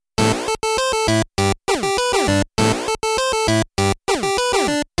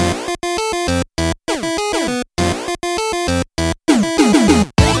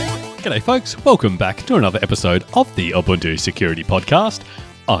G'day folks, welcome back to another episode of the Ubuntu Security Podcast.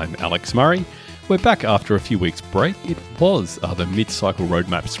 I'm Alex Murray. We're back after a few weeks' break. It was the mid-cycle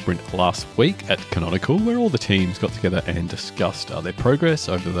roadmap sprint last week at Canonical, where all the teams got together and discussed their progress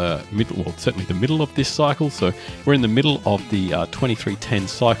over the middle, well, certainly the middle of this cycle. So we're in the middle of the 2310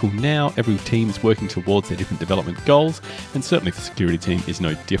 cycle now. Every team is working towards their different development goals, and certainly the security team is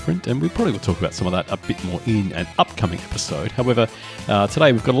no different. And we probably will talk about some of that a bit more in an upcoming episode. However,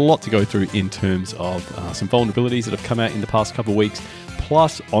 today we've got a lot to go through in terms of some vulnerabilities that have come out in the past couple of weeks.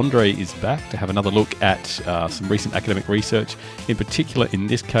 Plus, Andre is back to have another look at some recent academic research. In particular, in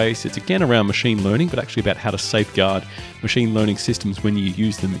this case, it's again around machine learning, but actually about how to safeguard machine learning systems when you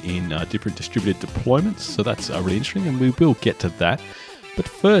use them in different distributed deployments. So that's really interesting, and we will get to that. But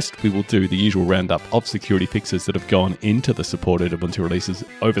first, we will do the usual roundup of security fixes that have gone into the supported Ubuntu releases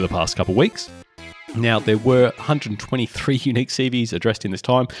over the past couple of weeks. Now, there were 123 unique CVEs addressed in this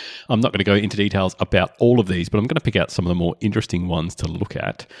time. I'm not going to go into details about all of these, but I'm going to pick out some of the more interesting ones to look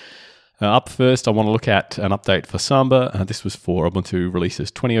at. Up first, I want to look at an update for Samba. This was for Ubuntu releases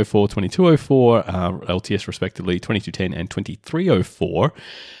 2004, 2204, LTS respectively, 2210 and 2304.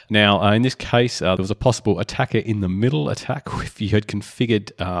 Now, in this case, there was a possible attacker in the middle attack if you had configured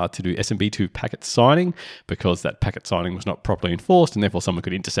to do SMB2 packet signing, because that packet signing was not properly enforced, and therefore someone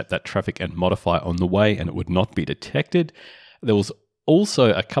could intercept that traffic and modify on the way, and it would not be detected. There was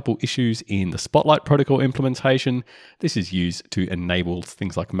also a couple issues in the Spotlight protocol implementation. This is used to enable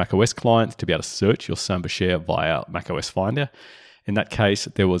things like macOS clients to be able to search your Samba share via macOS Finder. In that case,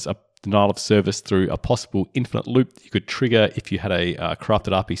 there was a denial of service through a possible infinite loop that you could trigger if you had a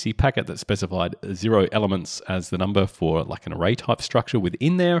crafted RPC packet that specified 0 elements as the number for like an array type structure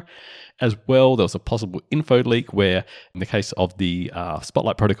within there. As well, there was a possible info leak where, in the case of the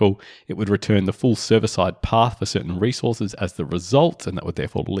Spotlight protocol, it would return the full server-side path for certain resources as the result, and that would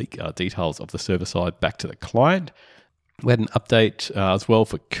therefore leak details of the server-side back to the client. We had an update as well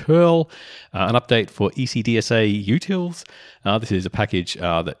for curl, an update for ECDSA utils. This is a package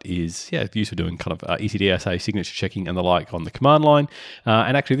that is used for doing kind of ECDSA signature checking and the like on the command line.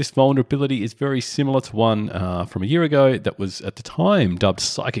 And actually, this vulnerability is very similar to one from a year ago that was at the time dubbed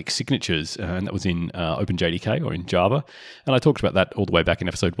Psychic Signatures, and that was in OpenJDK or in Java. And I talked about that all the way back in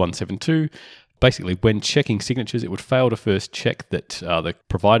episode 172. Basically, when checking signatures, it would fail to first check that the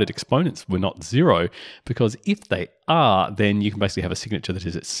provided exponents were not 0, because if they are, then you can basically have a signature that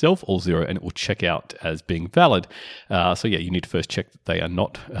is itself all 0 and it will check out as being valid. You need to first check that they are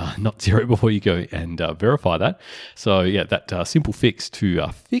not 0 before you go and verify that. So that simple fix to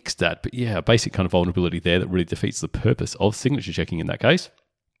fix that, but a basic kind of vulnerability there that really defeats the purpose of signature checking in that case.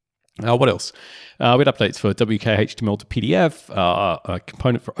 What else? We had updates for WKHTML to PDF, a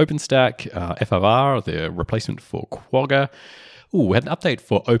component for OpenStack, FOR, the replacement for Quagga. We had an update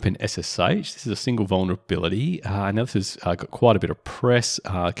for OpenSSH. This is a single vulnerability. Now this has got quite a bit of press.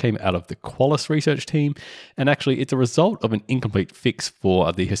 Came out of the Qualys research team. And actually, it's a result of an incomplete fix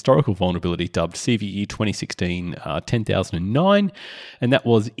for the historical vulnerability dubbed CVE 2016-10009. And that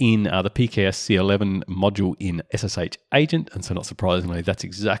was in the PKS C11 module in SSH agent. And so not surprisingly, that's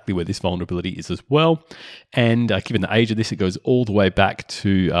exactly where this vulnerability is as well. And given the age of this, it goes all the way back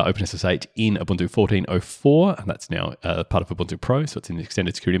to OpenSSH in Ubuntu 14.04. And that's now part of Ubuntu Pro, so it's in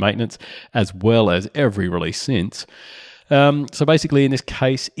extended security maintenance, as well as every release since. So basically, in this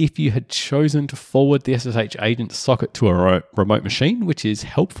case, if you had chosen to forward the SSH agent socket to a remote machine, which is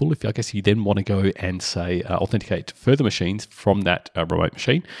helpful if I guess you then want to go and say authenticate to further machines from that remote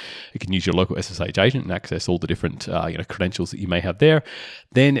machine, you can use your local SSH agent and access all the different credentials that you may have there.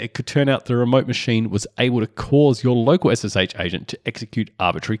 Then it could turn out the remote machine was able to cause your local SSH agent to execute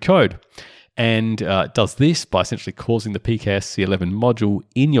arbitrary code. And it does this by essentially causing the PKS C11 module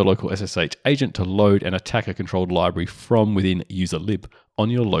in your local SSH agent to load an attacker-controlled library from within user_lib on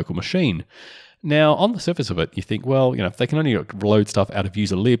your local machine. Now, on the surface of it, you think, well, if they can only load stuff out of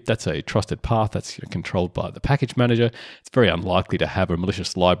user_lib, that's a trusted path that's controlled by the package manager. It's very unlikely to have a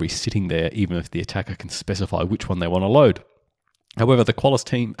malicious library sitting there, even if the attacker can specify which one they want to load. However, the Qualys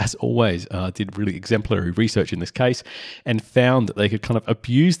team, as always, did really exemplary research in this case and found that they could kind of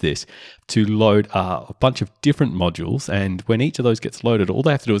abuse this to load a bunch of different modules. And when each of those gets loaded, all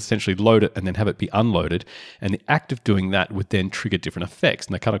they have to do is essentially load it and then have it be unloaded. And the act of doing that would then trigger different effects.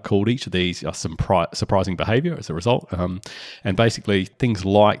 And they kind of called each of these some surprising behavior as a result. And basically things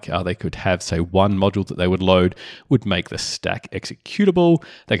like they could have, say, one module that they would load would make the stack executable.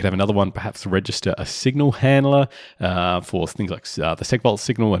 They could have another one perhaps register a signal handler for things like like the SegVault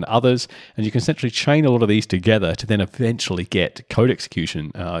signal and others, and you can essentially chain a lot of these together to then eventually get code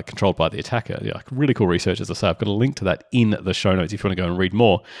execution controlled by the attacker. Like really cool research, as I say. I've got a link to that in the show notes if you want to go and read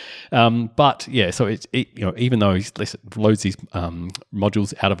more. But yeah, so even though he loads these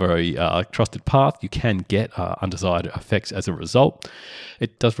modules out of a trusted path, you can get undesired effects as a result.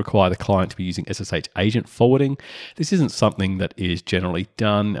 It does require the client to be using SSH agent forwarding. This isn't something that is generally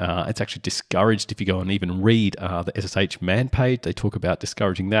done. It's actually discouraged if you go and even read the SSH man page. They talk about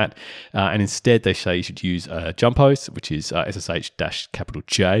discouraging that. And instead, they say you should use jump host, which is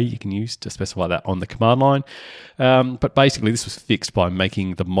SSH-J. You can use to specify that on the command line. But basically, this was fixed by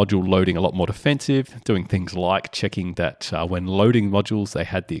making the module loading a lot more defensive, doing things like checking that when loading modules, they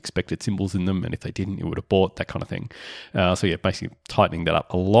had the expected symbols in them. And if they didn't, it would abort, that kind of thing. So yeah, basically tightening that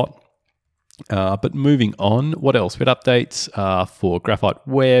up a lot. But moving on, what else? We had updates for Graphite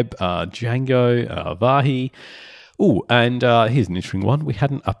Web, Django, Vahi. Oh, and here's an interesting one. We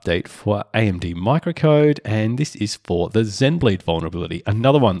had an update for AMD microcode, and this is for the Zenbleed vulnerability,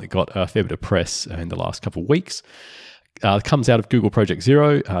 another one that got a fair bit of press in the last couple of weeks. It comes out of Google Project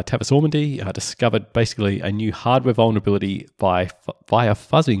Zero. Tavis Ormandy discovered basically a new hardware vulnerability via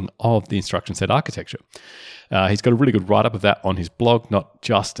fuzzing of the instruction set architecture. He's got a really good write-up of that on his blog, not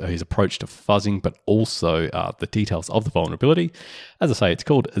just his approach to fuzzing, but also the details of the vulnerability. As I say, it's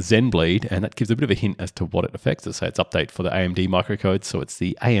called Zenbleed, and that gives a bit of a hint as to what it affects. As I say, it's update for the AMD microcode, so it's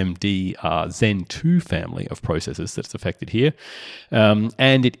the AMD Zen 2 family of processors that's affected here.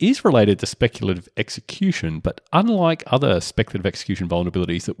 And it is related to speculative execution, but unlike other speculative execution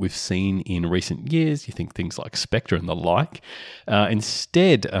vulnerabilities that we've seen in recent years, you think things like Spectre and the like,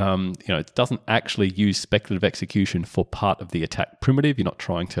 instead, it doesn't actually use speculative execution for part of the attack primitive. You're not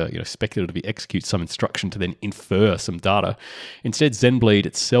trying to speculatively execute some instruction to then infer some data. Instead, Zenbleed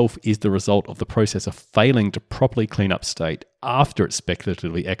itself is the result of the processor failing to properly clean up state after it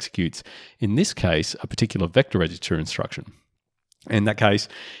speculatively executes, in this case, a particular vector register instruction. In that case,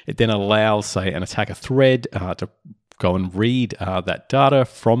 it then allows, say, an attacker thread to go and read that data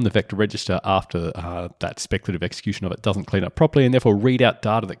from the vector register after that speculative execution of it doesn't clean up properly, and therefore read out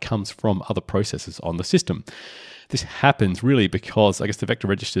data that comes from other processes on the system. This happens really because, I guess, the vector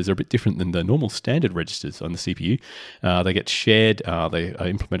registers are a bit different than the normal standard registers on the CPU. They get shared, they are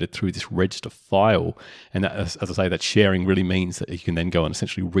implemented through this register file, and that, as I say, that sharing really means that you can then go and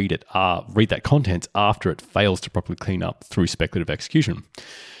essentially read that content after it fails to properly clean up through speculative execution.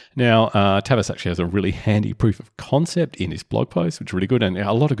 Now, Tavis actually has a really handy proof of concept in his blog post, which is really good, and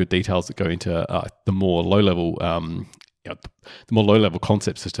a lot of good details that go into the more low-level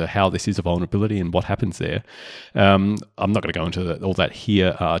concepts as to how this is a vulnerability and what happens there. I'm not going to go into all that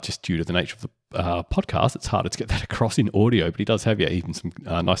here, just due to the nature of the podcast. It's harder to get that across in audio, but he does have even some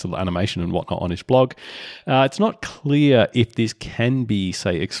nice little animation and whatnot on his blog. It's not clear if this can be,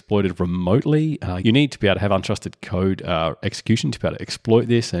 say, exploited remotely. You need to be able to have untrusted code execution to be able to exploit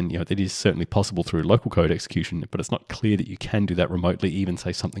this, and that is certainly possible through local code execution, but it's not clear that you can do that remotely, even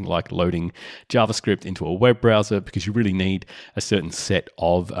say something like loading JavaScript into a web browser, because you really need a certain set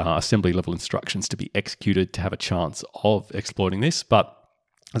of assembly level instructions to be executed to have a chance of exploiting this. But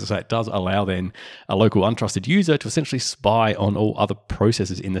as I say, it does allow then a local untrusted user to essentially spy on all other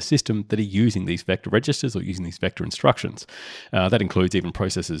processes in the system that are using these vector registers or using these vector instructions. That includes even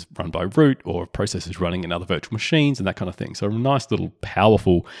processes run by root or processes running in other virtual machines and that kind of thing. So a nice little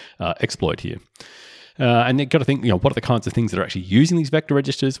powerful exploit here. And you've got to think, what are the kinds of things that are actually using these vector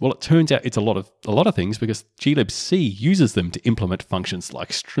registers? Well, it turns out it's a lot of things, because glibc uses them to implement functions like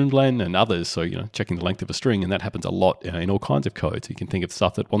strlen and others. So, checking the length of a string, and that happens a lot in all kinds of code. So you can think of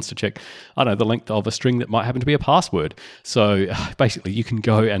stuff that wants to check, the length of a string that might happen to be a password. So basically, you can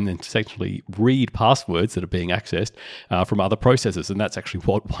go and then essentially read passwords that are being accessed from other processes, and that's actually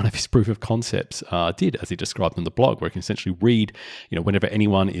what one of his proof of concepts did, as he described in the blog, where you can essentially read, whenever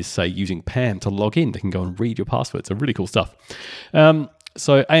anyone is, say, using PAM to log in, they can go and read your password. So really cool stuff.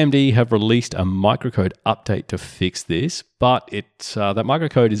 So AMD have released a microcode update to fix this, but that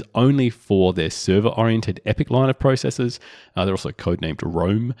microcode is only for their server-oriented EPYC line of processors. They're also codenamed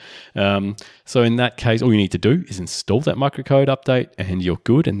Rome. So in that case, all you need to do is install that microcode update and you're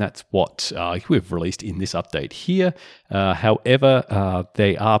good, and that's what we've released in this update here. However,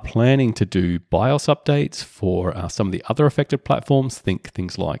 they are planning to do BIOS updates for some of the other affected platforms. Think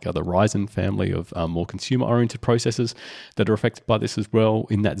things like the Ryzen family of more consumer-oriented processors that are affected by this as well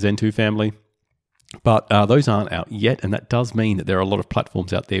in that Zen 2 family. But those aren't out yet, and that does mean that there are a lot of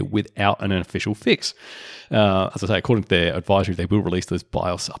platforms out there without an official fix. As I say, according to their advisory, they will release those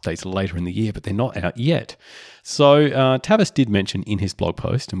BIOS updates later in the year, but they're not out yet. So Tavis did mention in his blog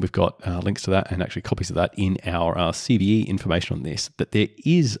post, and we've got links to that and actually copies of that in our CVE information on this, that there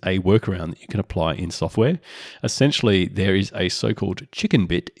is a workaround that you can apply in software. Essentially, there is a so-called chicken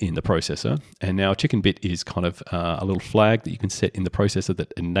bit in the processor, and now a chicken bit is kind of a little flag that you can set in the processor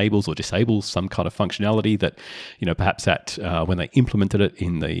that enables or disables some kind of functionality that, perhaps when they implemented it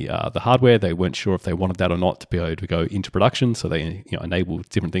in the hardware, they weren't sure if they wanted that or not to be able to go into production, so they enable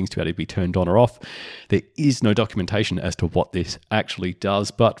different things to be able to be turned on or off. There is no documentation as to what this actually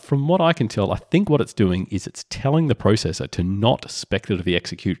does, but from what I can tell, I think what it's doing is it's telling the processor to not speculatively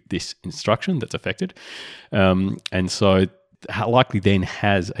execute this instruction that's affected, and so likely then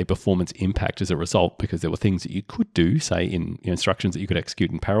has a performance impact as a result, because there were things that you could do, say in instructions that you could execute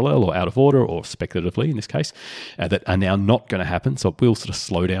in parallel or out of order or speculatively in this case, that are now not going to happen. So it will sort of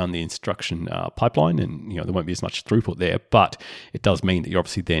slow down the instruction pipeline, and there won't be as much throughput there, but it does mean that you're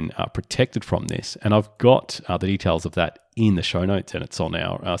obviously then protected from this. And I've got the details of that in the show notes, and it's on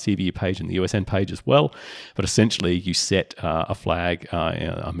our CVE page and the USN page as well. But essentially, you set a flag,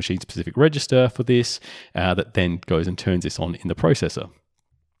 a machine-specific register for this that then goes and turns this on in the processor.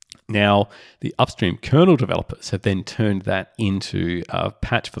 Now, the upstream kernel developers have then turned that into a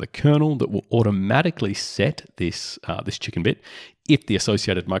patch for the kernel that will automatically set this chicken bit if the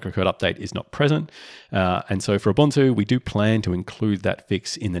associated microcode update is not present. And so for Ubuntu, we do plan to include that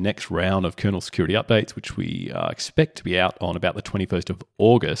fix in the next round of kernel security updates, which we expect to be out on about the 21st of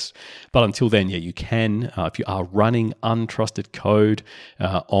August. But until then, you can, if you are running untrusted code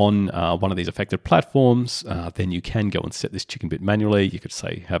on one of these affected platforms, then you can go and set this chicken bit manually. You could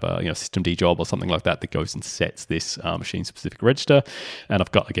say have a systemd job or something like that goes and sets this machine-specific register. And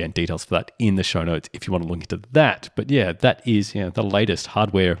I've got, again, details for that in the show notes if you want to look into that. But that is the latest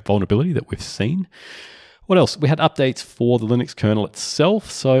hardware vulnerability that we've seen. What else? We had updates for the Linux kernel itself.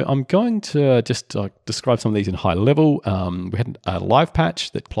 So I'm going to just describe some of these in high level. We had a live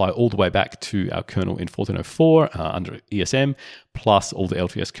patch that applied all the way back to our kernel in 1404 under ESM, plus all the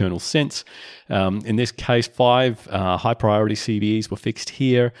LTS kernels since. In this case, 5 high priority CVEs were fixed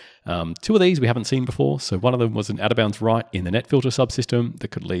here. 2 of these we haven't seen before. So one of them was an out-of-bounds write in the netfilter subsystem that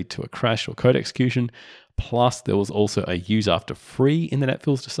could lead to a crash or code execution. Plus, there was also a use after free in the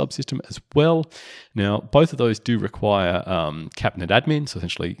netfilter subsystem as well. Now, both of those do require capnet admin, so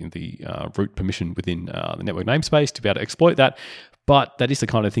essentially the root permission within the network namespace to be able to exploit that. But that is the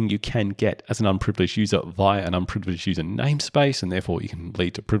kind of thing you can get as an unprivileged user via an unprivileged user namespace, and therefore you can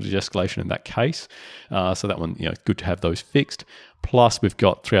lead to privilege escalation in that case. So that one, good to have those fixed. Plus, we've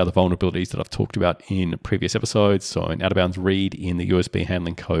got 3 other vulnerabilities that I've talked about in previous episodes. So an out-of-bounds read in the USB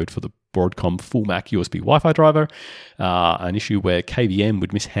handling code for the Broadcom FullMAC USB Wi-Fi driver, an issue where KVM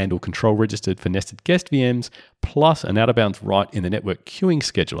would mishandle control registered for nested guest VMs, plus an out-of-bounds write in the network queuing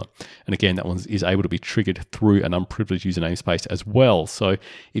scheduler. And again, that one is able to be triggered through an unprivileged user namespace as well. So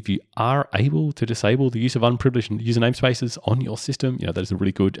if you are able to disable the use of unprivileged user namespaces on your system, that is a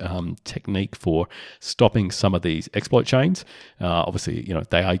really good technique for stopping some of these exploit chains. Obviously,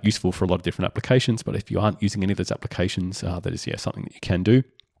 they are useful for a lot of different applications, but if you aren't using any of those applications, that is something that you can do.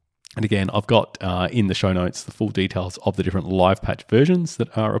 And again, I've got in the show notes the full details of the different live patch versions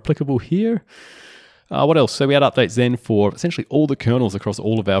that are applicable here. What else? So we had updates then for essentially all the kernels across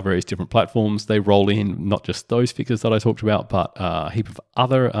all of our various different platforms. They roll in not just those fixes that I talked about, but a heap of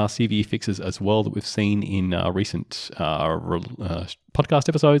other CVE fixes as well that we've seen in recent podcast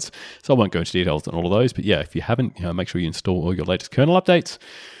episodes. So I won't go into details on all of those. But if you haven't, make sure you install all your latest kernel updates.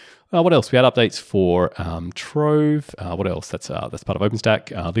 What else? We had updates for Trove. What else? That's part of OpenStack.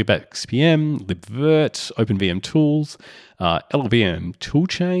 libxpm, libvirt, OpenVM tools, LVM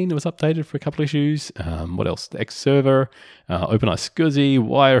toolchain was updated for a couple of issues. What else? The X server, OpenISCSI,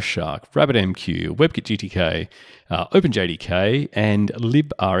 Wireshark, RabbitMQ, WebKit GTK, OpenJDK, and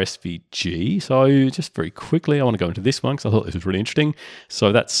librsvg. So just very quickly, I want to go into this one because I thought this was really interesting.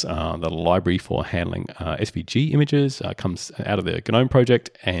 So that's the library for handling SVG images. Comes out of the GNOME project,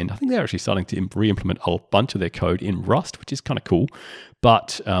 and I think they're actually starting to re-implement a whole bunch of their code in Rust, which is kind of cool.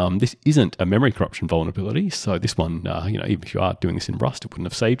 But this isn't a memory corruption vulnerability. So this one, even if you are doing this in Rust, it wouldn't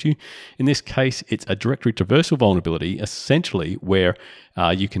have saved you. In this case, it's a directory traversal vulnerability, essentially where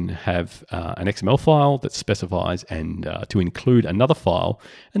you can have an XML file that specifies and to include another file.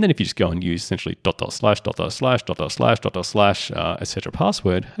 And then if you just go and use essentially .. etc.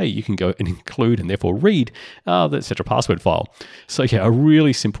 password, hey, you can go and include and therefore read the etc. password file. So a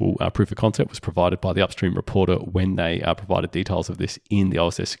really simple proof of concept was provided by the upstream reporter when they provided details of this in the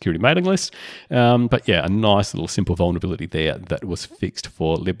OSS security mailing list. But yeah, a nice little simple vulnerability there that was fixed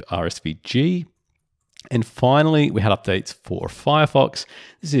for librsvg. And finally, we had updates for Firefox.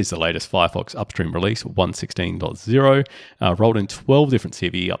 This is the latest Firefox upstream release, 1.16.0. Rolled in 12 different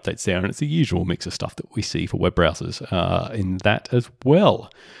CVE updates there, and it's the usual mix of stuff that we see for web browsers in that as well.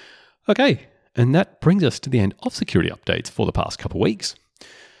 Okay, and that brings us to the end of security updates for the past couple of weeks.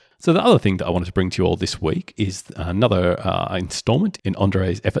 So the other thing that I wanted to bring to you all this week is another installment in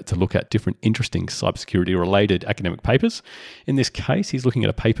Andre's effort to look at different interesting cybersecurity-related academic papers. In this case, he's looking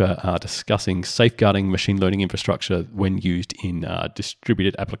at a paper discussing safeguarding machine learning infrastructure when used in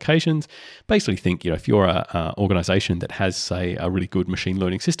distributed applications. Basically think, if you're an organization that has, say, a really good machine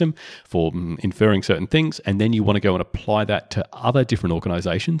learning system for inferring certain things, and then you want to go and apply that to other different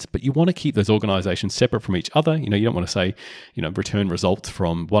organizations, but you want to keep those organizations separate from each other. You don't want to say, return results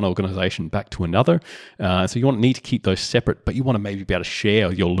from one organization back to another. So you need to keep those separate, but you want to maybe be able to share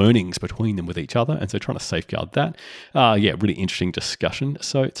your learnings between them with each other. And so trying to safeguard that. Really interesting discussion.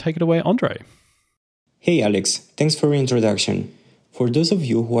 So take it away, Andre. Hey, Alex. Thanks for your introduction. For those of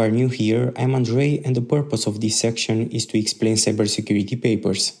you who are new here, I'm Andre, and the purpose of this section is to explain cybersecurity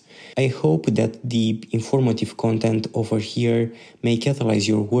papers. I hope that the informative content over here may catalyze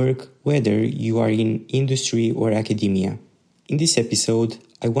your work, whether you are in industry or academia. In this episode,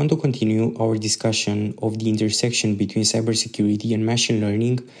 I want to continue our discussion of the intersection between cybersecurity and machine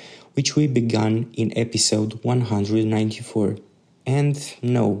learning, which we began in episode 194. And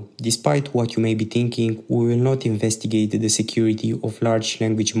no, despite what you may be thinking, we will not investigate the security of large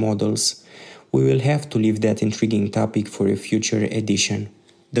language models. We will have to leave that intriguing topic for a future edition.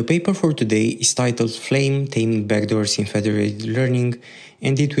 The paper for today is titled Flame Taming Backdoors in Federated Learning,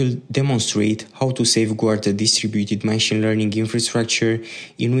 and it will demonstrate how to safeguard a distributed machine learning infrastructure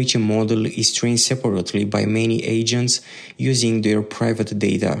in which a model is trained separately by many agents using their private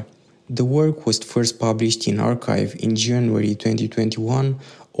data. The work was first published in arXiv in January 2021,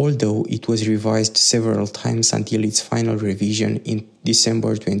 although it was revised several times until its final revision in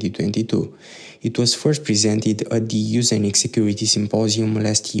December 2022. It was first presented at the Usenix Security Symposium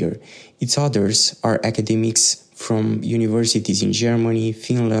last year. Its authors are academics from universities in Germany,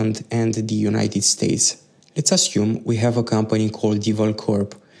 Finland, and the United States. Let's assume we have a company called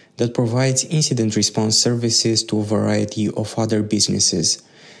EvilCorp that provides incident response services to a variety of other businesses.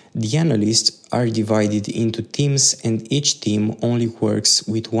 The analysts are divided into teams, and each team only works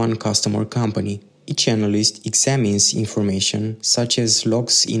with one customer company. Each analyst examines information, such as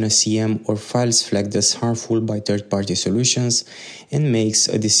logs in a CM or files flagged as harmful by third-party solutions, and makes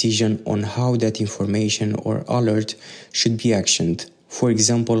a decision on how that information or alert should be actioned, for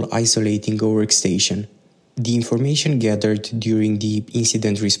example, isolating a workstation. The information gathered during the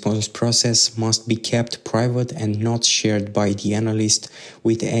incident response process must be kept private and not shared by the analyst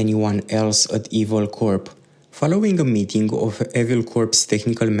with anyone else at EvilCorp. Following a meeting of EvilCorp's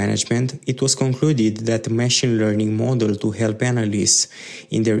technical management, it was concluded that a machine learning model to help analysts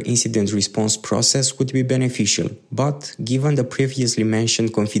in their incident response process would be beneficial. But given the previously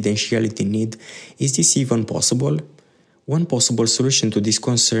mentioned confidentiality need, is this even possible? One possible solution to this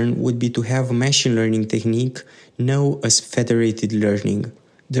concern would be to have a machine learning technique known as federated learning.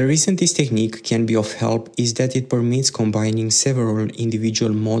 The reason this technique can be of help is that it permits combining several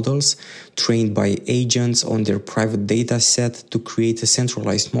individual models trained by agents on their private data set to create a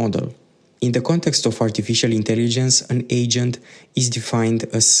centralized model. In the context of artificial intelligence, an agent is defined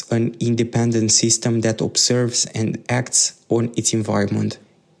as an independent system that observes and acts on its environment.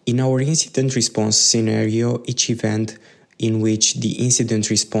 In our incident response scenario, each event in which the incident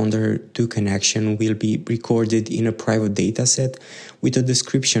responder took an action will be recorded in a private dataset with a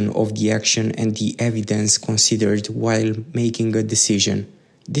description of the action and the evidence considered while making a decision.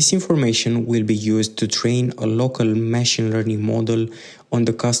 This information will be used to train a local machine learning model on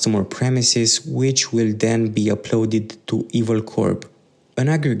the customer premises, which will then be uploaded to EvilCorp. An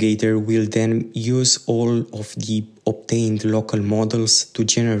aggregator will then use all of the obtained local models to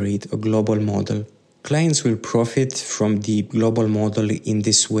generate a global model. Clients will profit from the global model in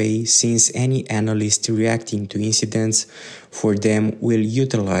this way, since any analyst reacting to incidents for them will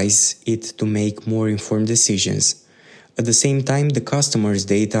utilize it to make more informed decisions. At the same time, the customer's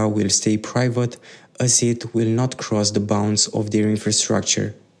data will stay private, as it will not cross the bounds of their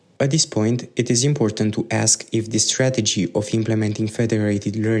infrastructure. At this point, it is important to ask if the strategy of implementing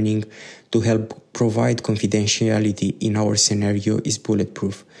federated learning to help provide confidentiality in our scenario is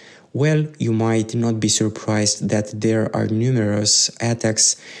bulletproof. Well, you might not be surprised that there are numerous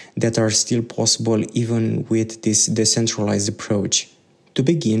attacks that are still possible even with this decentralized approach. To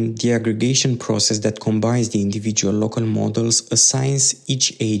begin, the aggregation process that combines the individual local models assigns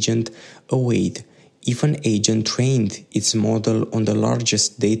each agent a weight. If an agent trained its model on the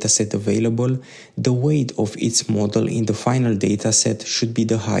largest dataset available, the weight of its model in the final dataset should be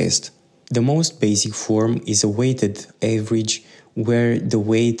the highest. The most basic form is a weighted average, where the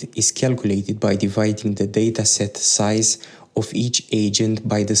weight is calculated by dividing the dataset size of each agent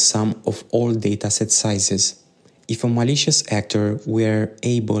by the sum of all dataset sizes. If a malicious actor were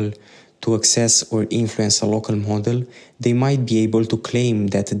able to access or influence a local model, they might be able to claim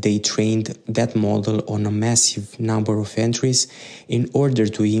that they trained that model on a massive number of entries in order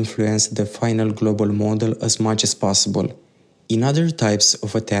to influence the final global model as much as possible. In other types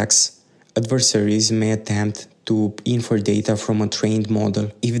of attacks, adversaries may attempt to infer data from a trained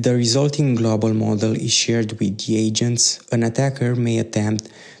model. If the resulting global model is shared with the agents, an attacker may attempt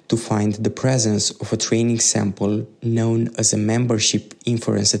to find the presence of a training sample known as a membership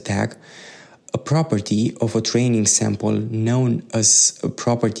inference attack, a property of a training sample known as a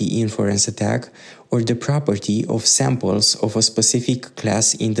property inference attack, or the property of samples of a specific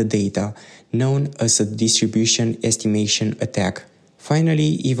class in the data, known as a distribution estimation attack.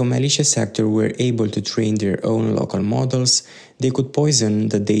 Finally, if a malicious actor were able to train their own local models, they could poison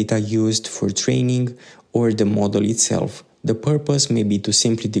the data used for training or the model itself. The purpose may be to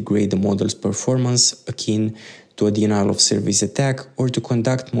simply degrade the model's performance, akin to a denial-of-service attack, or to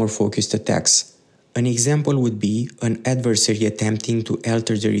conduct more focused attacks. An example would be an adversary attempting to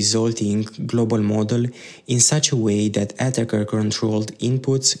alter the resulting global model in such a way that attacker-controlled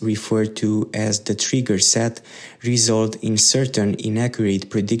inputs, referred to as the trigger set, result in certain inaccurate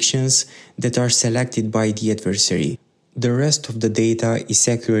predictions that are selected by the adversary. The rest of the data is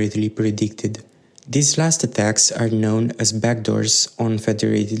accurately predicted. These last attacks are known as backdoors on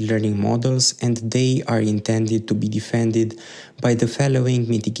federated learning models, and they are intended to be defended by the following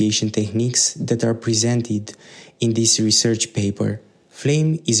mitigation techniques that are presented in this research paper.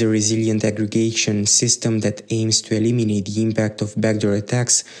 Flame is a resilient aggregation system that aims to eliminate the impact of backdoor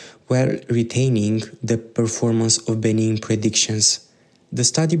attacks while retaining the performance of benign predictions. The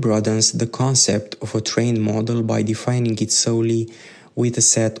study broadens the concept of a trained model by defining it solely with a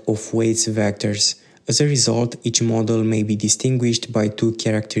set of weights vectors. As a result, each model may be distinguished by two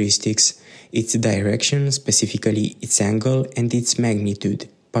characteristics: its direction, specifically its angle, and its magnitude,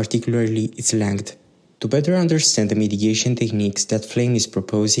 particularly its length. To better understand the mitigation techniques that Flame is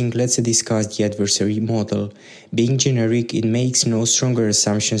proposing, let's discuss the adversary model. Being generic, it makes no stronger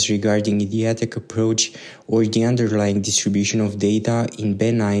assumptions regarding the attack approach or the underlying distribution of data in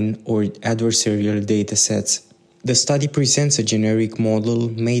benign or adversarial datasets. The study presents a generic model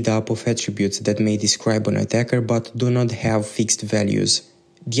made up of attributes that may describe an attacker but do not have fixed values.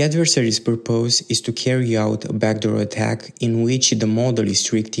 The adversary's purpose is to carry out a backdoor attack in which the model is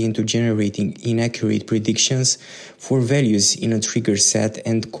tricked into generating inaccurate predictions for values in a trigger set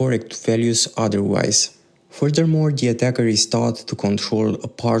and correct values otherwise. Furthermore, the attacker is taught to control a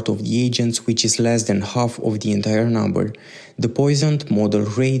part of the agents which is less than half of the entire number. The poisoned model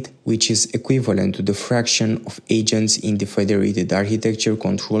rate, which is equivalent to the fraction of agents in the federated architecture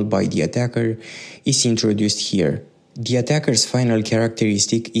controlled by the attacker, is introduced here. The attacker's final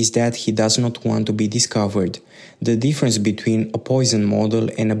characteristic is that he does not want to be discovered. The difference between a poison model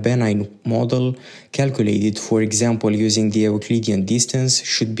and a benign model, calculated for example using the Euclidean distance,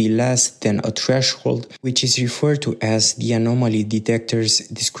 should be less than a threshold, which is referred to as the anomaly detector's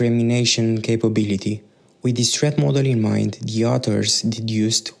discrimination capability. With this threat model in mind, the authors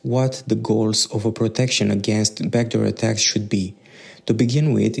deduced what the goals of a protection against backdoor attacks should be. To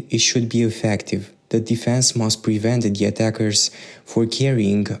begin with, it should be effective. The defense must prevent the attackers from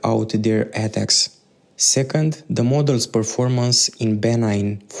carrying out their attacks. Second, the model's performance in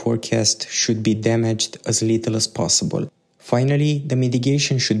benign forecast should be damaged as little as possible. Finally, the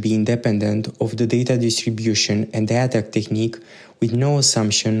mitigation should be independent of the data distribution and the attack technique, with no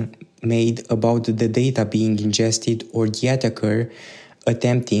assumption made about the data being ingested or the attacker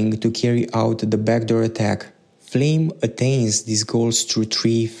attempting to carry out the backdoor attack. Flame attains these goals through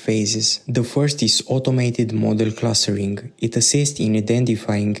three phases. The first is automated model clustering. It assists in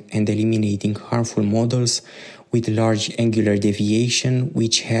identifying and eliminating harmful models with large angular deviation,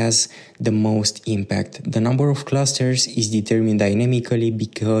 which has the most impact. The number of clusters is determined dynamically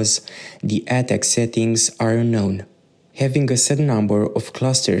because the attack settings are unknown. Having a set number of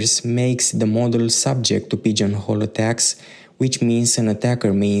clusters makes the model subject to pigeonhole attacks, which means an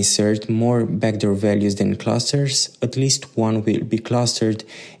attacker may insert more backdoor values than clusters. At least one will be clustered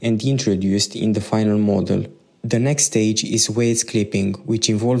and introduced in the final model. The next stage is weights clipping, which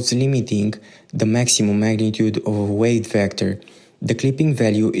involves limiting the maximum magnitude of a weight vector. The clipping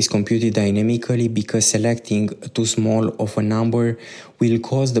value is computed dynamically because selecting too small of a number will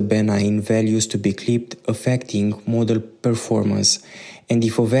cause the benign values to be clipped, affecting model performance. And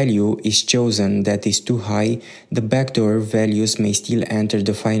if a value is chosen that is too high, the backdoor values may still enter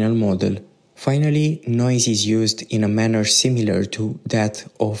the final model. Finally, noise is used in a manner similar to that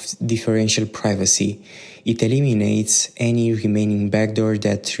of differential privacy. It eliminates any remaining backdoor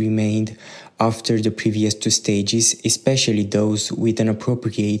that remained after the previous two stages, especially those with an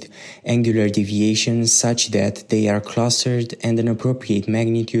appropriate angular deviation such that they are clustered and an appropriate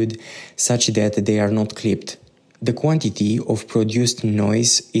magnitude such that they are not clipped. The quantity of produced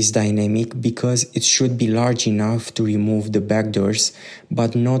noise is dynamic because it should be large enough to remove the backdoors,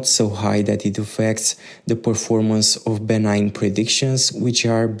 but not so high that it affects the performance of benign predictions, which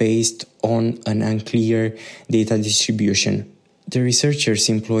are based on an unclear data distribution. The researchers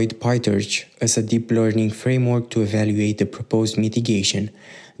employed PyTorch as a deep learning framework to evaluate the proposed mitigation.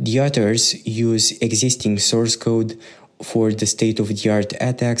 The authors use existing source code for the state-of-the-art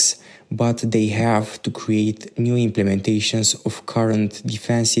attacks, but they have to create new implementations of current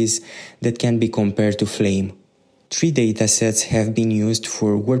defenses that can be compared to Flame. 3 datasets have been used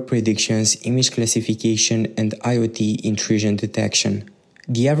for word predictions, image classification, and IoT intrusion detection.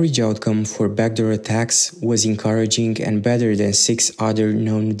 The average outcome for backdoor attacks was encouraging and better than 6 other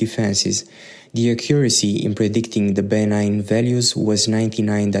known defenses. The accuracy in predicting the benign values was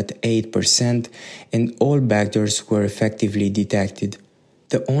 99.8%, and all backdoors were effectively detected.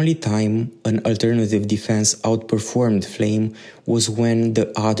 The only time an alternative defense outperformed Flame was when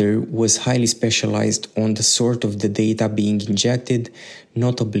the other was highly specialized on the sort of the data being injected,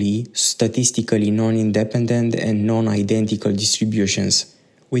 notably statistically non-independent and non-identical distributions.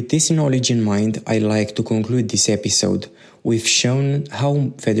 With this knowledge in mind, I like to conclude this episode. We've shown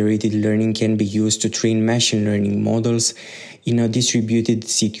how federated learning can be used to train machine learning models in a distributed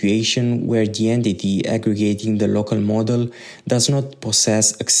situation where the entity aggregating the local model does not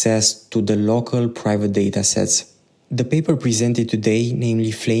possess access to the local private datasets. The paper presented today,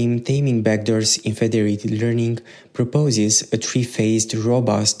 namely Flame Taming Backdoors in Federated Learning, proposes a 3-phased,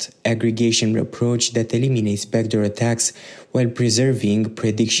 robust aggregation approach that eliminates backdoor attacks while preserving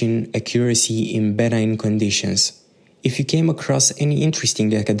prediction accuracy in benign conditions. If you came across any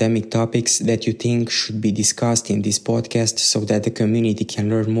interesting academic topics that you think should be discussed in this podcast so that the community can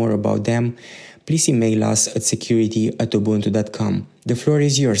learn more about them, please email us at security@ubuntu.com. The floor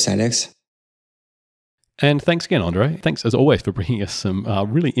is yours, Alex. And thanks again, Andre. Thanks, as always, for bringing us some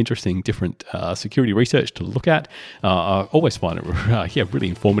really interesting, different security research to look at. I always find it really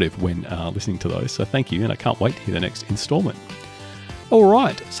informative when listening to those. So thank you, and I can't wait to hear the next installment. All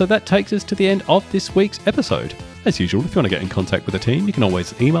right, so that takes us to the end of this week's episode. As usual, if you want to get in contact with the team, you can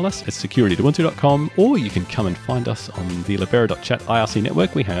always email us at security@ubuntu.com, or you can come and find us on the libera.chat IRC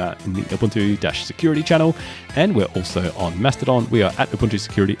network. We hang out in the Ubuntu-security channel, and we're also on Mastodon. We are at Ubuntu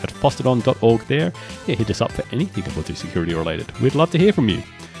Security at fosstodon.org there. Yeah, hit us up for anything Ubuntu security related. We'd love to hear from you.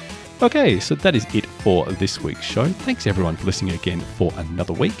 Okay, so that is it for this week's show. Thanks everyone for listening again for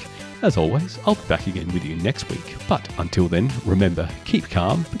another week. As always, I'll be back again with you next week. But until then, remember, keep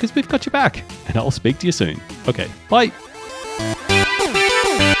calm because we've got your back, and I'll speak to you soon. Okay, bye.